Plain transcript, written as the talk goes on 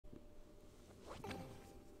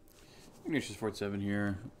Ignatius47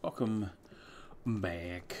 here. Welcome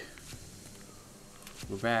back.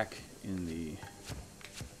 We're back in the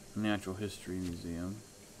Natural History Museum.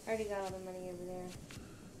 I already got all the money over there.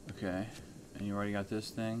 Okay. And you already got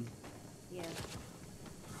this thing? Yeah.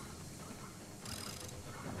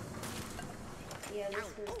 Yeah, this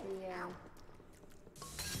was the gem.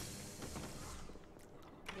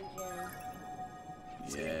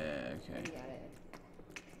 Yeah, okay. I got it.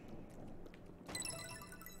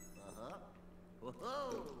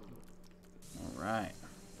 Alright.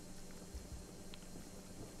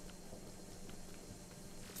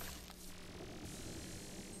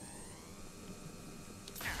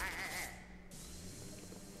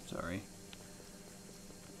 Sorry.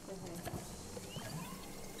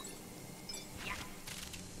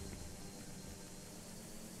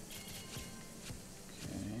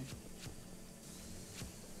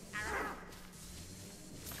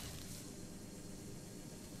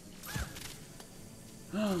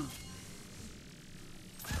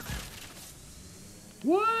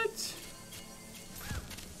 What?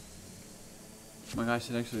 Oh my gosh,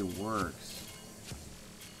 it actually works.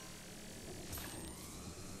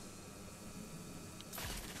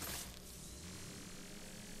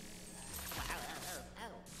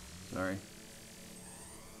 Sorry.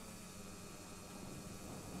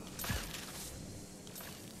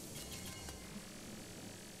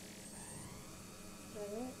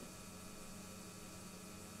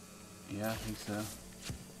 Yeah, I think so.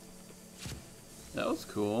 That was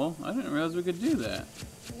cool. I didn't realize we could do that.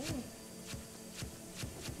 Yeah.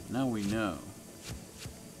 Now we know.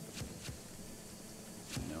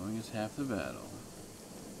 Knowing is half the battle.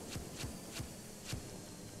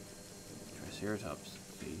 Triceratops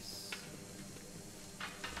face.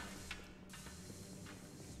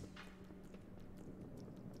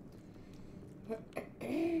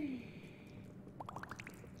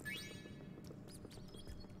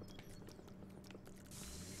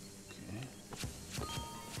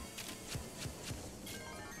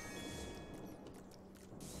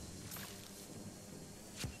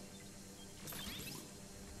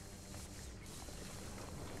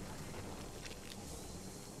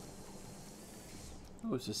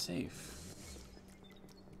 Oh, it's a safe.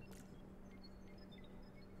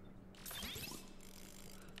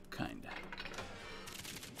 Kinda.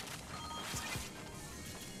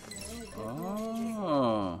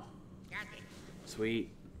 Oh. Sweet.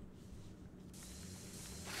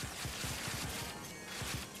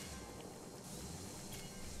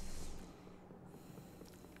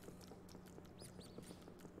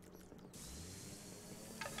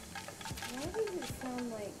 Why does it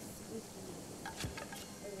sound like squeaky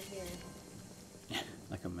over here?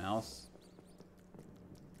 Like a mouse?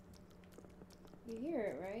 You hear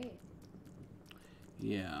it, right?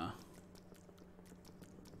 Yeah.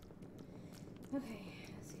 Okay,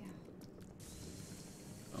 let's go.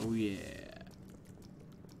 Oh yeah.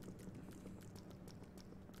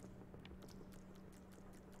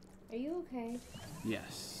 Are you okay?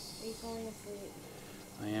 Yes. Are you falling asleep?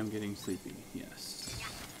 I am getting sleepy, yes.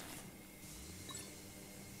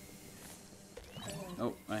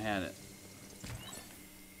 Oh, I had it.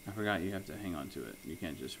 I forgot you have to hang on to it. You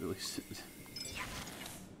can't just release it.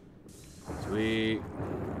 Sweet.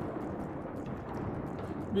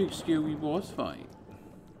 Big scary boss fight.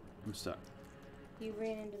 I'm stuck. You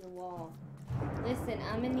ran into the wall. Listen,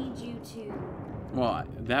 I'm gonna need you to Well,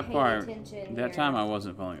 that pay part, attention that here. time I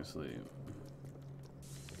wasn't falling asleep.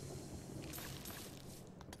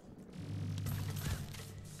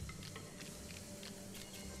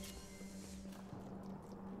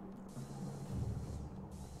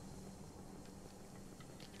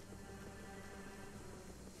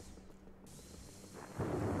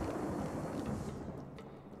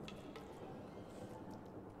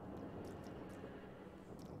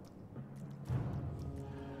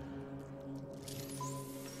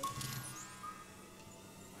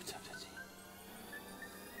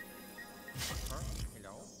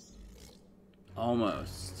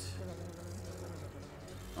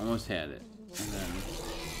 Almost had it. And then,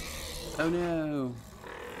 oh no!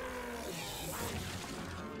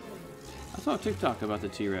 I saw a TikTok about the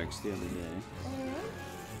T-Rex the other day. Oh, yeah?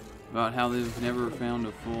 About how they've never found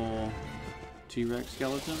a full T-Rex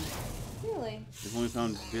skeleton. Really? They've only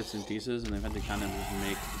found bits and pieces, and they've had to kind of just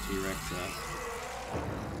make the T-Rex up.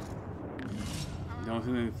 The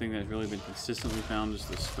only thing that's really been consistently found is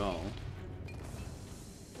the skull.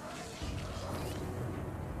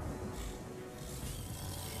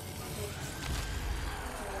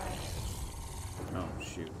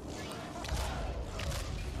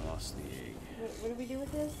 What do we do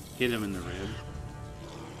with this? Hit him in the rib.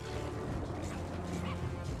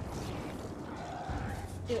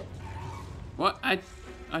 Do it. What?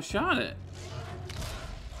 I shot it.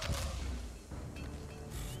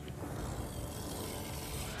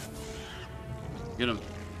 Get him.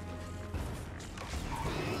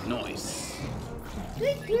 Nice.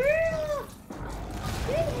 Good girl.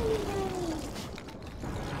 Good honey.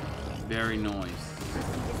 Very nice.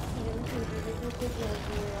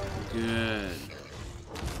 Good.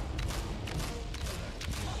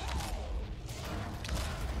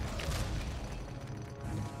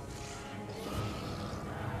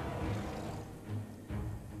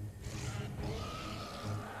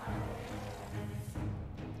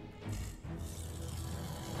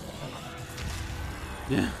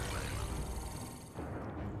 Yeah.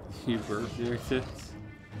 You burped there, Tits?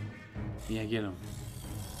 Yeah, get him.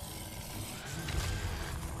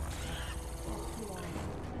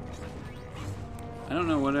 I don't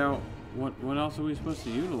know what else. What else are we supposed to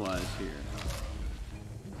utilize here?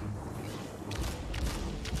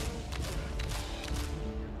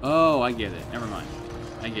 Oh, I get it. Never mind.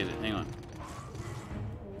 I get it. Hang on.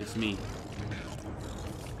 It's me.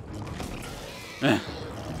 Hang on.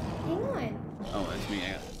 Oh, that's me.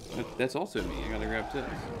 That's also me. I gotta grab Tits.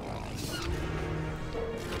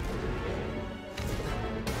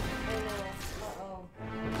 Uh-oh.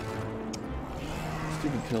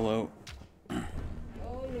 Stupid pillow. Oh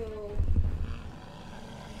no.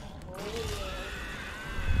 Oh no.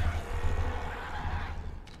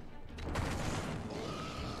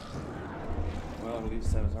 Well, at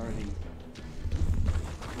least I was already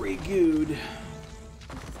re-gooed.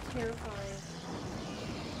 It's terrifying.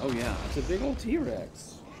 Oh yeah, it's a big old T-Rex.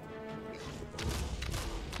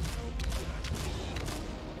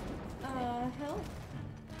 Help?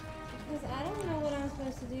 Because I don't know what I'm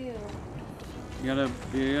supposed to do. You gotta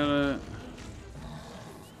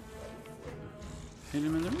hit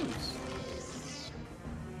him in the roots.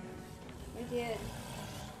 I did.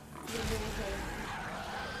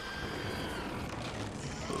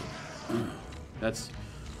 That's,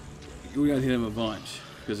 we gotta hit him a bunch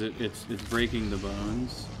because it's breaking the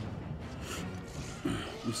bones.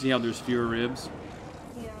 You see how there's fewer ribs?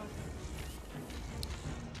 Yeah.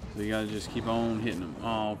 So you gotta just keep on hitting them.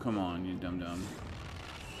 Oh, come on, you dum dum.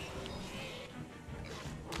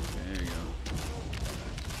 Okay, there you go.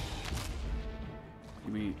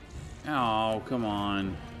 Give me. Oh, come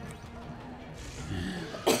on.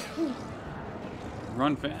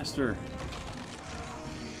 Run faster.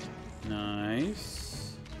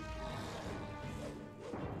 Nice.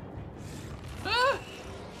 Ah!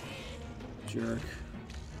 Jerk.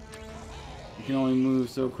 You can only move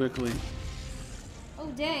so quickly. Oh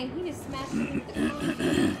dang, he just smashed me with the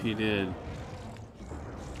phone. He did.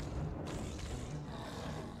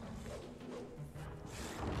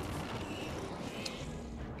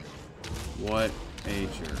 What a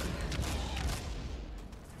jerk.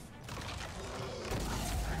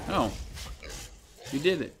 Oh. You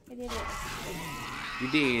did it. I did it.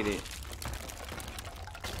 You did it.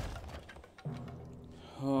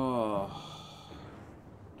 Oh.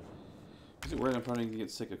 Is it weird I'm starting to get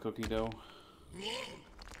sick of cookie dough?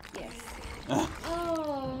 Yes.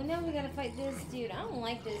 Oh, now we gotta fight this dude. I don't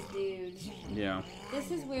like this dude. Yeah.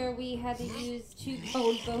 This is where we had to use 2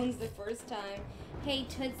 gold bones the first time. Hey,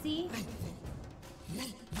 Tootsie.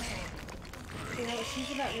 You know,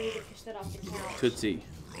 she's about ready to push that off the couch. Tootsie.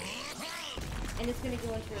 And it's gonna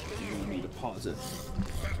go into her You Christmas need tree. to pause it.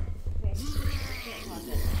 Okay. Can't pause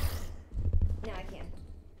it. Now I can.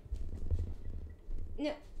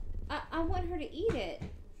 No, I want her to eat it.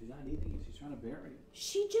 She's not eating it. She's trying to bury it.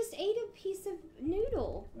 She just ate a piece of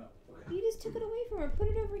noodle. Oh, okay. You just took it away from her. Put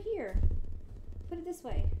it over here. Put it this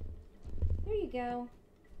way. There you go.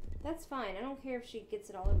 That's fine. I don't care if she gets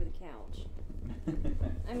it all over the couch.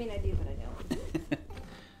 I mean, I do, but I don't.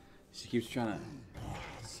 She keeps trying to.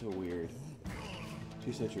 It's so weird.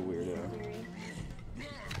 She's such a weirdo.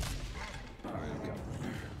 Alright, go.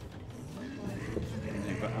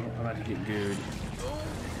 I'm about to get good.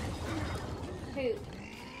 Who?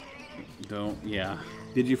 Don't. Yeah.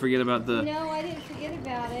 Did you forget about the. No, I didn't forget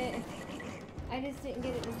about it. I just didn't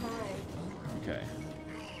get it in time. Okay.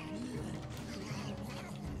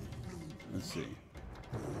 Let's see.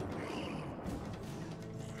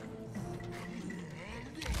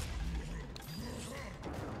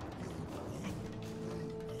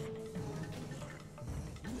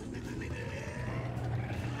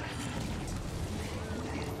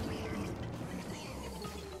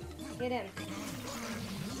 Get him.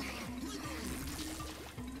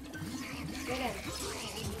 Get him.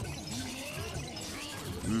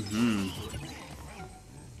 Mm-hmm.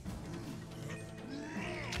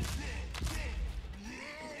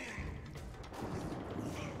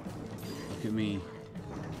 Look at me.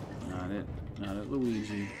 Not at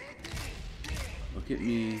Luigi. Look at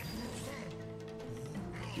me.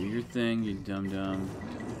 Do your thing, you dum-dum.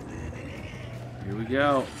 Here we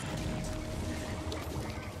go.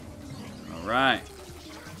 Alright.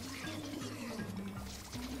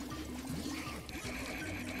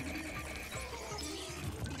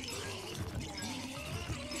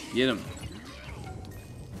 Get him.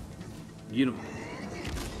 Get him.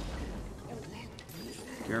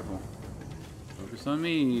 Careful. Focus on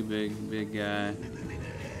me, big guy.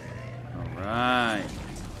 Alright.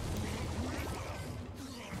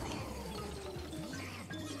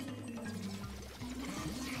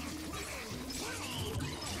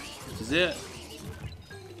 This is it.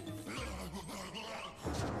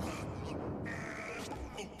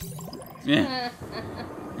 Yeah.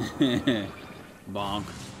 Bonk.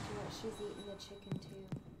 She's eating the chicken too.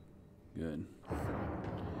 Good.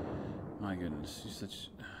 My goodness, it's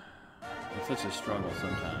such a struggle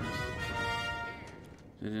sometimes.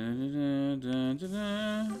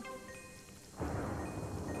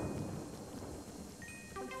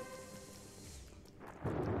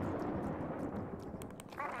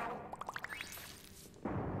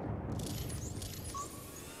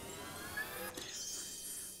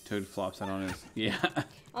 Toad flops out on his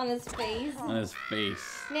On his face. on his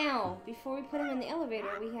face. Now, before we put him in the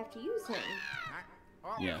elevator, we have to use him.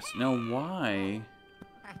 Yes. Now why?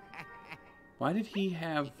 Why did he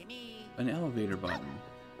have an elevator button?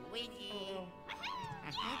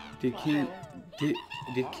 Did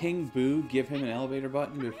King Boo give him an elevator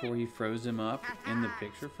button before he froze him up in the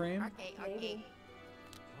picture frame? Maybe.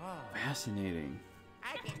 Fascinating.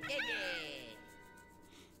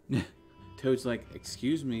 Toad's like,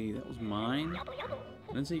 excuse me, that was mine?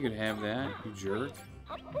 I didn't say you could have that, you jerk.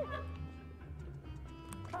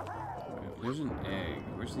 There's an egg.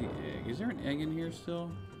 Where's the egg? Is there an egg in here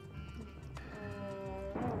still?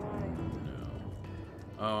 No.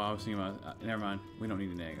 Oh, I was thinking about... never mind. We don't need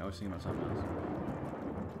an egg. I was thinking about something else.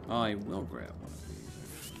 I will grab one of these,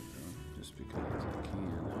 actually, though, just because I can.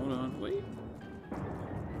 Hold on. Wait.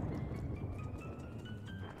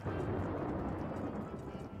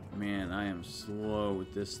 Man, I am slow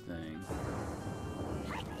with this thing.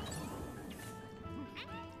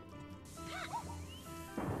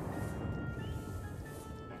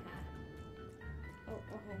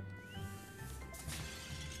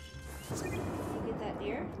 You get that,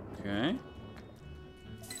 deer? Okay.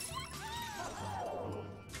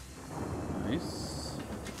 Nice.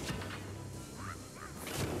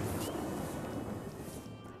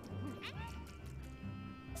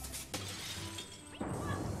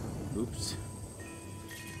 Oops.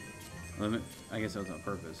 Limit. I guess that was on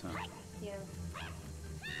purpose, huh? Yeah.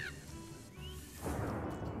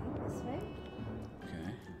 This way?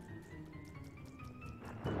 Okay.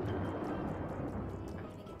 I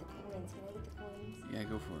get the coins. Can I get the coins? Yeah,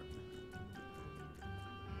 go for it.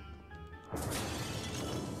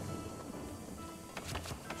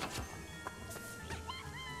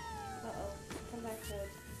 Uh-oh. Come back to...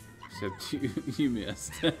 Except you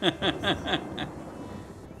missed. How did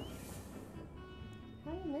I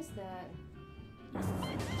miss that?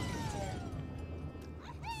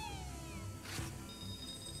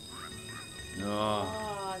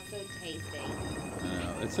 Oh, Oh, it's so tasty. I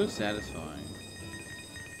know. It's so satisfying.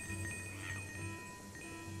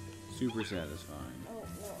 Super satisfying. Oh, no,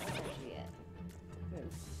 I don't want you yet.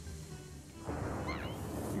 Move.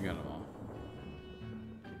 You got them all.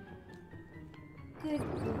 Good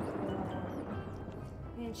girl.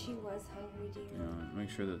 Man, she was hungry, dear. You know, make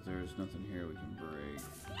sure that there's nothing here we can break.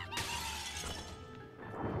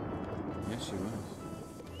 Yes, she was.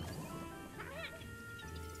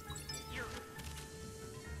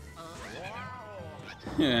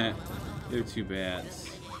 Yeah, they're two bats.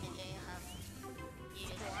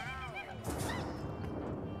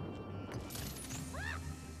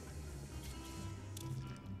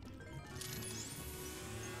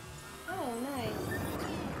 Oh, nice.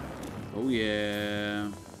 Oh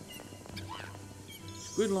yeah.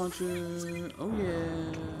 Squid launcher. Oh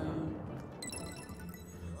yeah.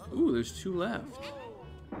 Ooh, there's two left.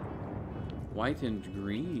 White and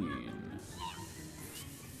green.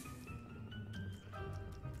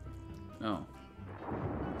 Oh.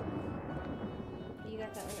 You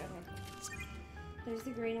got that one? Okay. There's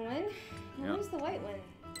the green one. Now Yep. where's the white one?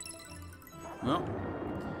 Well,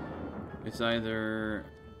 it's either...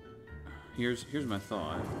 Here's my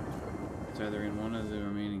thought. It's either in one of the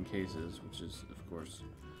remaining cases, which is, of course,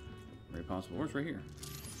 very possible, or it's right here.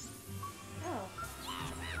 Oh.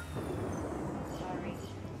 Sorry.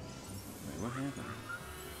 Wait, what happened?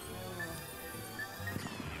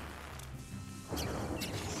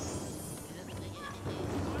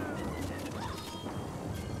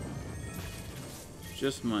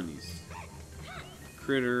 Just monies.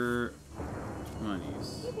 Critter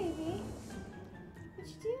monies. Hey, baby. What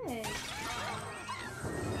you doing?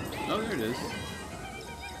 Oh, there it is.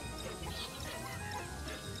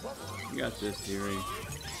 You got this, dearie.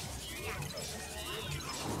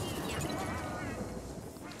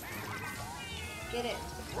 Get it.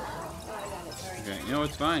 Oh, I got it. Sorry. Okay, you know,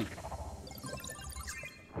 it's fine.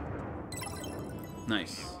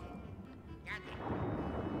 Nice.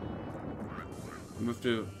 We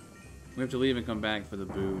have to leave and come back for the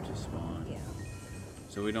boo to spawn. Yeah.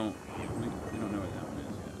 So we don't know what that one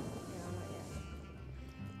is yet.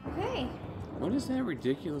 No, not yet. Okay. What is that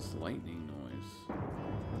ridiculous lightning noise?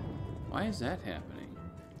 Why is that happening?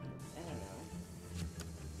 I don't know.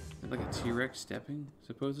 Is that like a T-Rex stepping,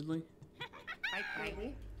 supposedly?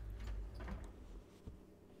 Maybe.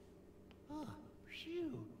 Oh,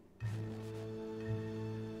 phew.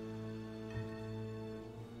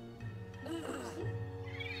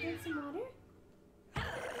 Want some water?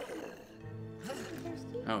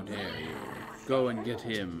 Thirsty? How dare you? Go and get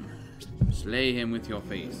him. Slay him with your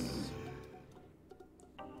face.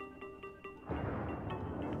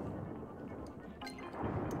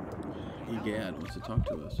 Egad wants to talk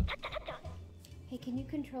to us. Hey, can you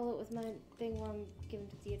control it with my thing while I'm giving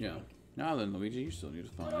to the Yeah. Now then, Luigi, you still need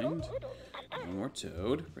to find one more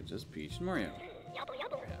Toad, Princess Peach, and Mario.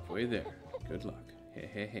 You're halfway there. Good luck. Hey,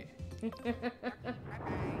 hey, hey.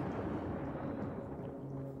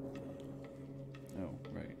 Oh,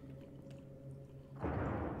 right.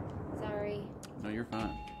 Sorry. No, you're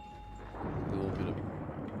fine. A little bit of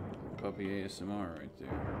puppy ASMR right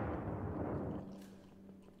there.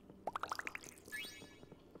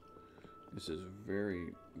 This is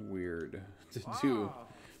very weird to do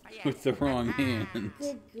with the wrong hand.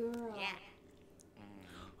 Good girl.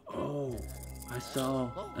 Oh, I saw,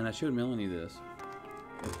 and I showed Melanie this.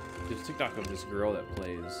 There's a TikTok of this girl that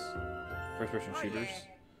plays first-person shooters,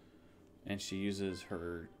 and she uses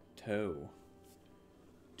her toe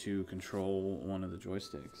to control one of the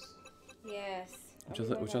joysticks. Yes. Which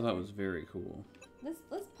I thought was very cool. Let's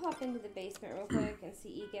pop into the basement real quick and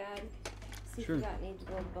see Egad. See Sure. if we got any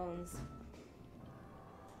gold bones.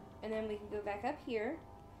 And then we can go back up here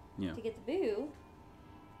Yeah. to get the boo.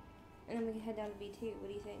 And then we can head down to B2. What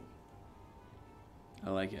do you think?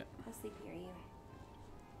 I like it. How sleepy are you?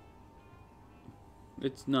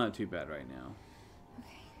 It's not too bad right now.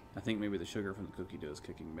 Okay. I think maybe the sugar from the cookie dough is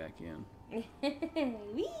kicking back in.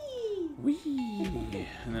 Whee! Whee!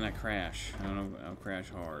 And then I crash. I don't know. I'll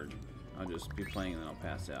crash hard. I'll just be playing and then I'll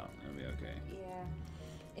pass out. It'll be okay. Yeah.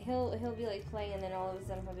 He'll be like playing and then all of a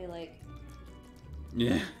sudden he'll be like.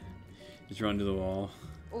 Yeah. Just run to the wall.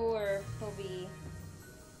 Or he'll be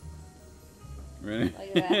Ready?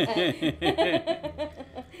 like that.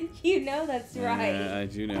 You know that's right. Yeah, I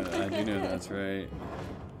do know that's right.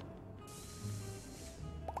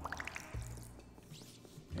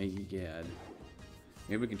 Hey, gad.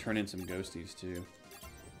 Maybe we can turn in some ghosties too.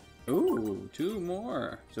 Ooh, 2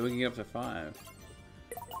 more. So we can get up to 5.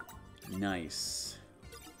 Nice.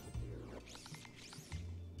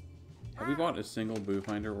 Have we bought a single boo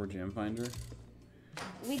finder or gem finder?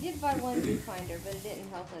 We did buy one boo finder, but it didn't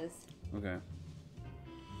help us. Okay.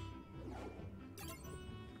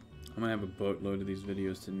 I'm gonna have a boatload of these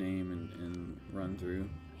videos to name and run through.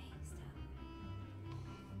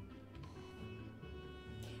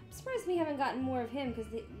 I'm surprised we haven't gotten more of him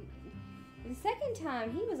because the second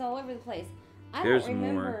time he was all over the place. I don't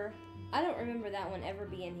remember that one ever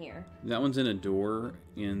being here. That one's in a door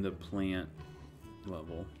in the plant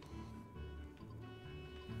level.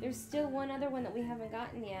 There's still one other one that we haven't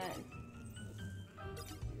gotten yet.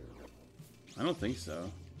 I don't think so.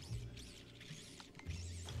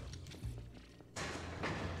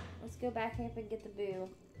 Let's go back up and get the boo.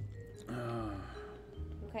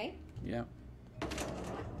 Okay? Yeah. A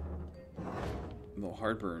little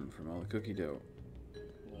heartburn from all the cookie dough.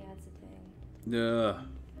 Yeah, that's a thing.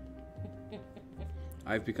 Ugh.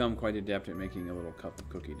 I've become quite adept at making a little cup of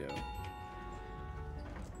cookie dough.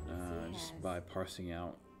 Just by parsing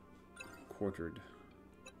out quartered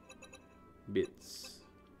bits.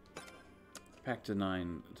 Pack to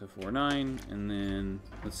 9 to 4, 9, and then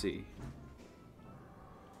let's see.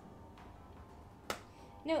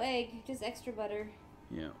 No egg, just extra butter.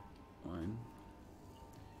 Yeah, 1,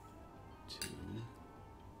 2,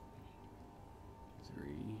 3.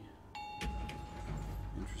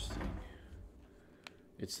 Interesting.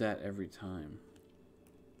 It's that every time.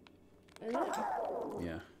 Is it?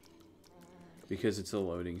 Yeah. Because it's a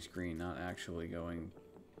loading screen, not actually going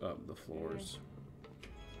up the floors.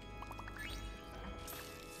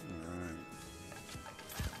 Alright.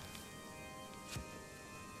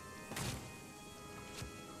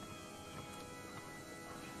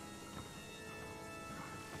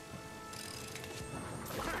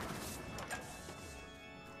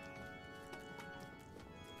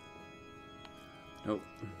 Nope.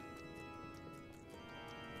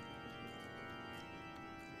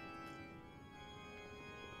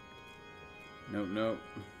 Nope, nope.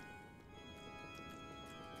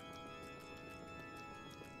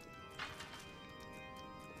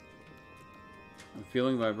 I'm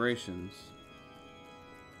feeling vibrations.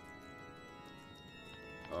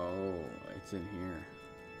 Oh, it's in here.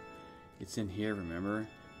 It's in here, remember?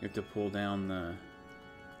 You have to pull down the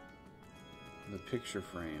picture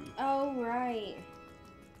frame. Oh, right.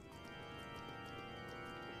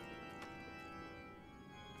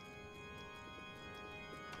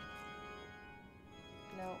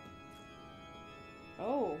 No.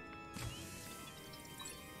 Oh.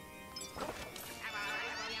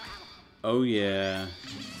 Oh yeah.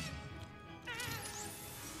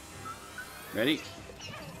 Ready?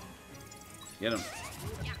 Get him.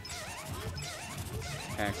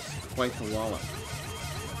 Packs quite the wallop.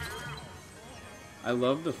 I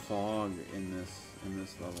love the fog in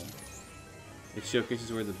this level. It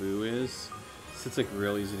showcases where the boo is, so it's like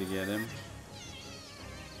real easy to get him.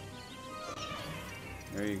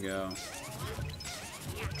 There you go.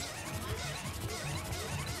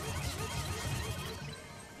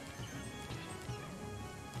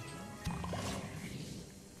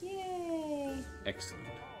 Yay! Excellent.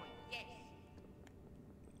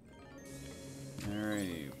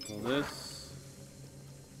 Alright, pull this.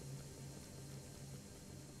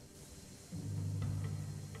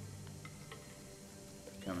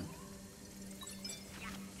 Coming.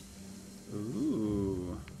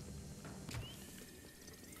 Ooh.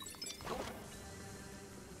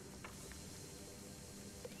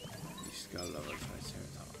 You skull of a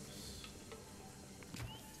triceratops.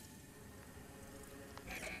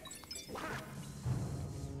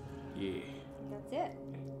 Yeah. That's it.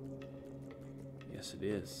 Yes, it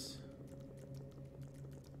is.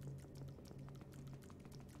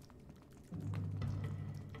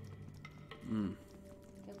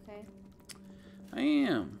 Okay. I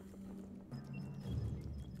am.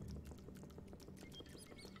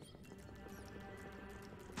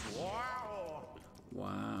 Wow.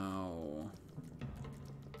 Wow.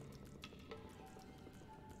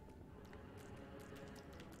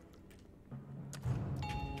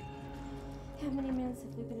 How many minutes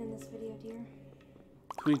have we been in this video, dear?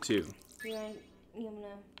 22. You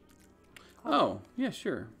wanna call Oh, yeah,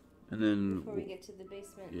 sure. And then before we get to the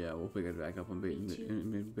basement? yeah, we'll pick it back up on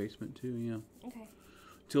in basement too, yeah. Okay.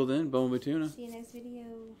 Till then, Bone Batuna. See you next video.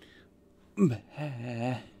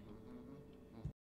 Bye.